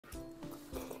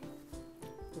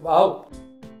Wow!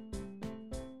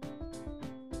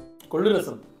 Kollu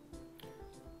rasam.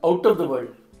 Out of the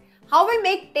world. How we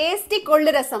make tasty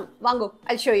kollu rasam? Vango,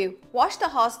 I'll show you. Wash the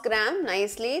horse gram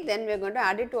nicely. Then we're going to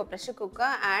add it to a pressure cooker.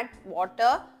 Add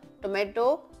water,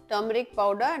 tomato, turmeric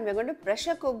powder, and we're going to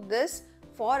pressure cook this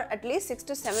for at least 6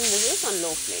 to 7 whistles on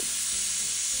low flame.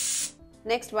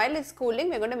 Next, while it's cooling,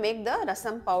 we're going to make the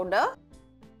rasam powder.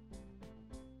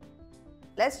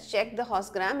 Let's check the horse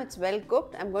gram. It's well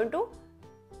cooked. I'm going to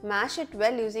mash it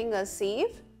well using a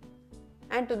sieve.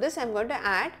 And to this, I'm going to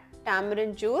add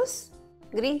tamarind juice,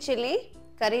 green chili,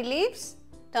 curry leaves,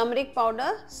 turmeric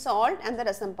powder, salt and the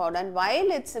rasam powder. And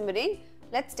while it's simmering,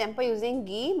 let's temper using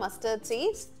ghee, mustard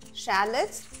seeds,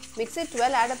 shallots. Mix it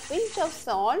well, add a pinch of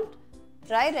salt,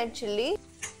 dry red chili.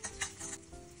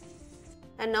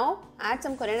 And now add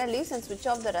some coriander leaves and switch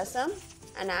off the rasam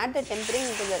and add the tempering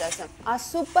into the rasam. Our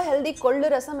super healthy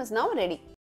kollu rasam is now ready.